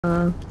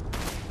Yeah.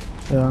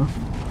 Oh,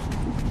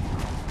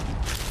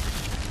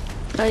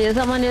 here's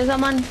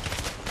someone.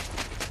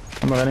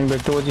 I'm running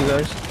back towards you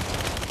guys.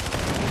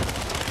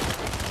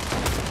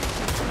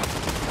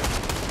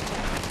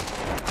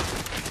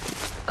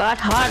 Got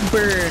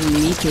heartburn.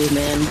 Me too,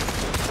 man.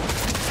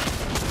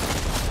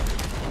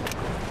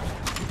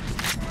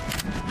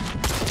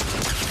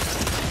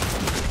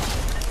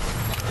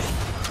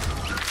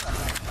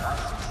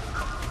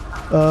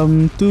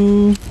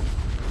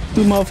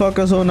 Two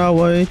motherfuckers on our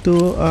way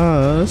to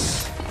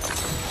us.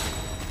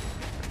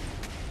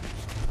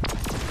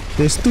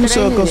 There's two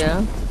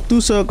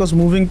circles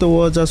moving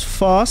towards us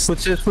fast.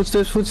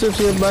 Footsteps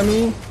here by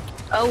me.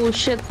 Oh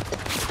shit.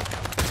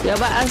 Yeah,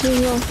 but I see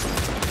you.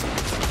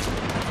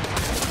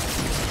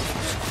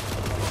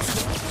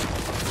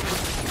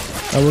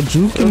 I will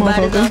juke you,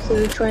 motherfucker. To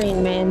the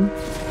train, man.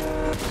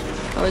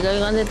 Are we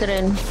going on the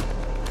train?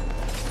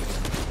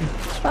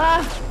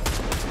 Ah!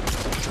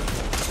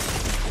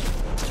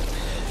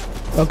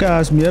 Okay,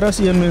 as meer as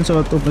een mens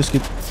wat op my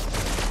skiet.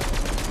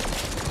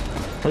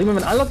 Jy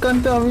met alle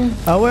kante af.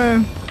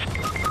 Awe.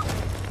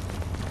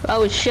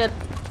 Oh shit.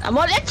 I'm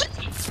on it!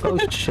 Oh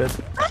shit.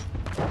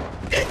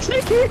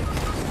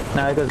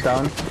 Nah, I got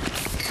down.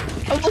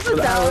 I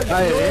wasn't down.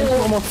 I ran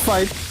from a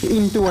fight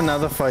into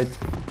another fight.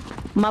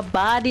 My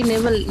body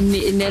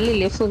nearly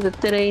left for the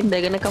train.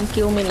 They're gonna come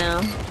kill me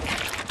now.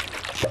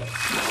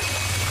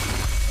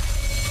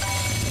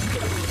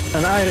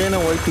 And I ran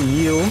away to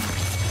heal.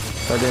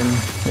 But then,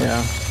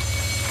 yeah.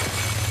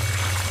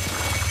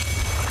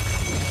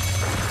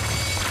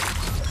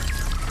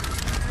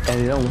 And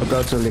it don't work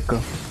out so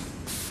lekker.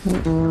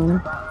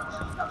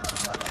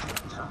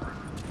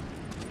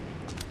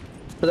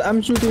 But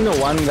I'm shooting the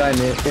one guy and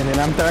then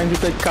I'm trying to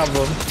take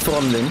cover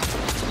from them.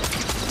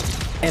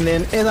 And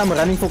then as I'm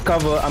running for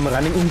cover, I'm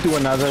running into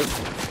another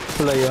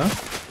player.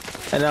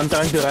 And I'm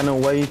trying to run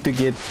away to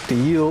get the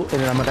heal, and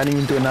then I'm running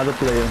into another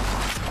player.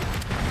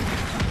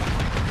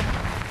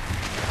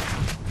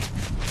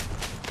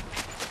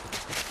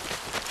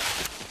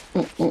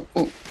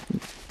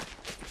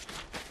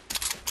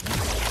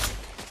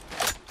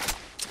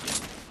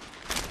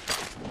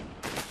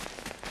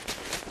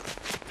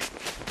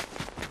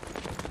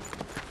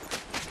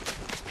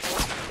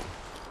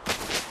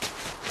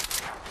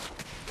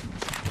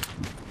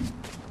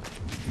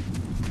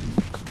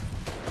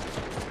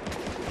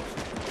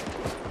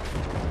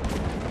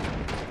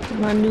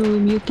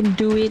 Knoam, you can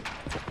do it.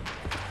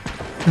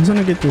 I'm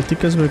gonna get two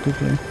tickets very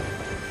quickly.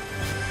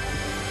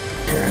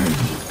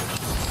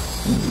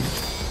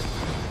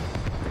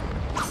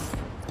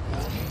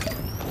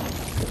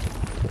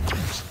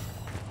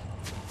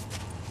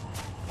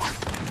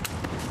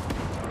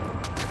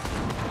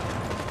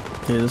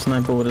 There's a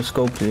sniper with a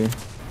scope here.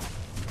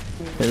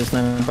 There's a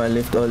sniper I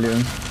left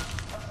earlier.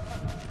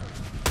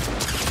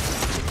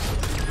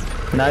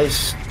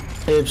 Nice.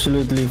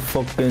 Absolutely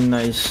fucking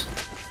nice.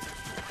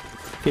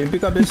 Can you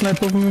pick up this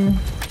sniper for me?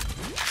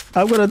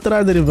 I'm gonna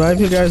try to revive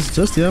you guys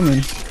just here,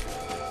 man.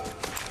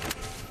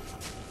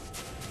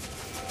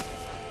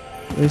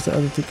 Where's the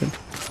other ticket?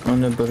 On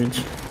the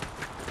bridge.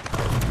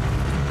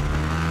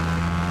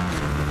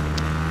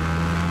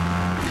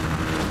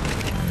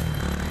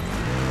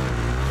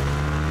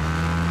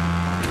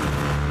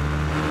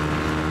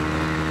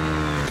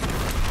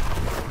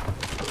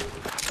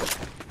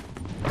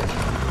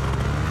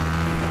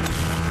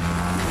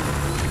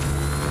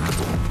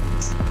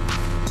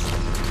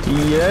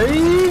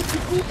 Yay!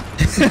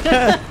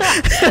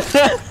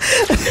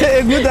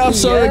 Ik moet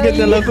afzorgen dat ik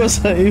het loco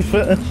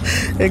save.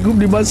 Ik hoef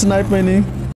die man snipe me niet.